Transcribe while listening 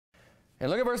And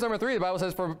look at verse number 3. The Bible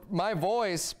says, "For my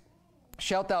voice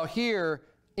shalt thou hear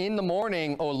in the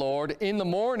morning, O Lord. In the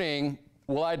morning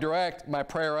will I direct my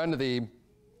prayer unto thee,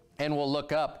 and will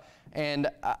look up." And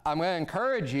I'm going to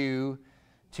encourage you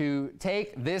to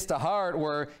take this to heart,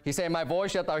 where he's saying, "My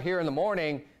voice shalt thou hear in the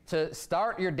morning," to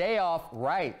start your day off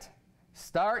right.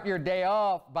 Start your day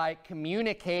off by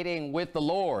communicating with the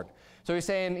Lord. So he's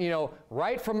saying,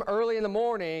 right from early in the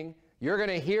morning, you're going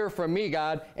to hear from me,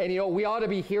 God. And, we ought to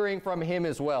be hearing from him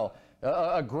as well.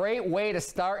 A great way to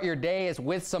start your day is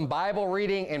with some Bible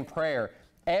reading and prayer.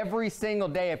 Every single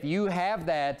day, if you have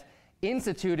that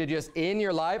instituted just in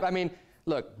your life,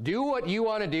 look, do what you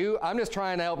want to do. I'm just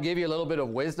trying to help give you a little bit of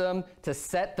wisdom to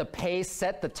set the pace,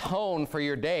 set the tone for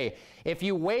your day. If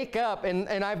you wake up, and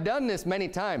I've done this many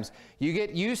times, you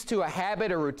get used to a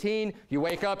habit, a routine. You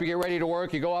wake up, you get ready to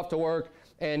work, you go off to work,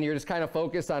 and you're just kind of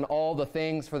focused on all the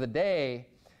things for the day.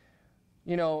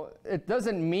 It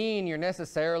doesn't mean you're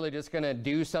necessarily just going to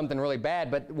do something really bad,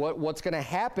 but what's going to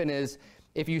happen is,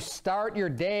 if you start your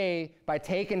day by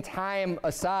taking time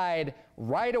aside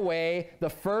right away, the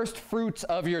first fruits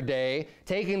of your day,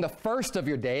 taking the first of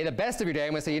your day, the best of your day,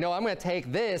 I'm going to say, I'm going to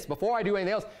take this, before I do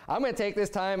anything else, I'm going to take this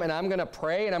time and I'm going to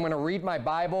pray and I'm going to read my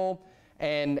Bible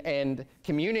and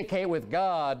communicate with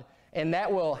God, and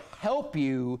that will help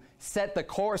you set the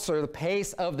course or the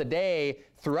pace of the day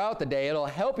throughout the day. It'll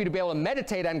help you to be able to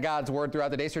meditate on God's Word throughout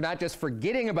the day, so you're not just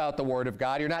forgetting about the Word of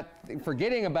God. You're not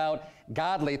forgetting about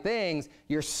godly things.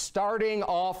 You're starting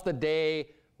off the day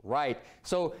right.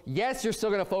 So yes, you're still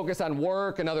going to focus on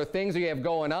work and other things that you have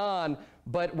going on,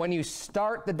 but when you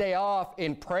start the day off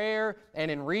in prayer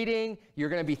and in reading, you're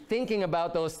going to be thinking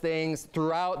about those things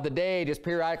throughout the day, just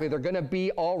periodically. They're going to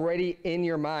be already in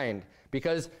your mind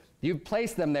because you've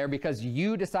placed them there, because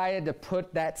you decided to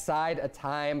put that side a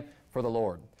time for the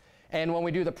Lord. And when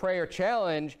we do the prayer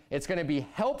challenge, it's going to be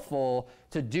helpful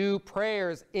to do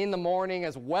prayers in the morning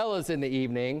as well as in the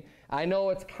evening. I know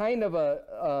it's kind of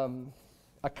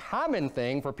a common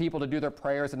thing for people to do their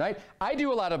prayers at night. I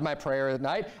do a lot of my prayer at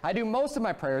night. I do most of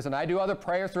my prayers at night. I do other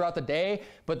prayers throughout the day,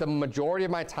 but the majority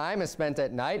of my time is spent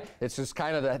at night. It's just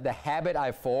kind of the habit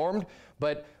I've formed.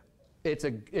 But it's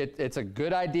a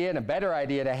good idea and a better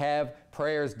idea to have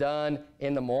prayers done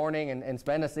in the morning and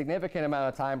spend a significant amount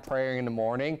of time praying in the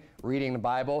morning, reading the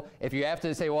Bible. If you have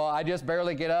to say, well, I just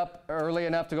barely get up early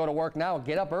enough to go to work now,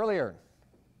 get up earlier.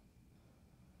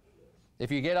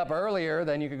 If you get up earlier,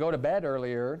 then you could go to bed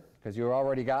earlier because you've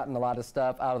already gotten a lot of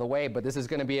stuff out of the way. But this is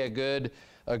going to be a good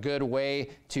way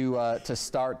to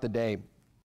start the day.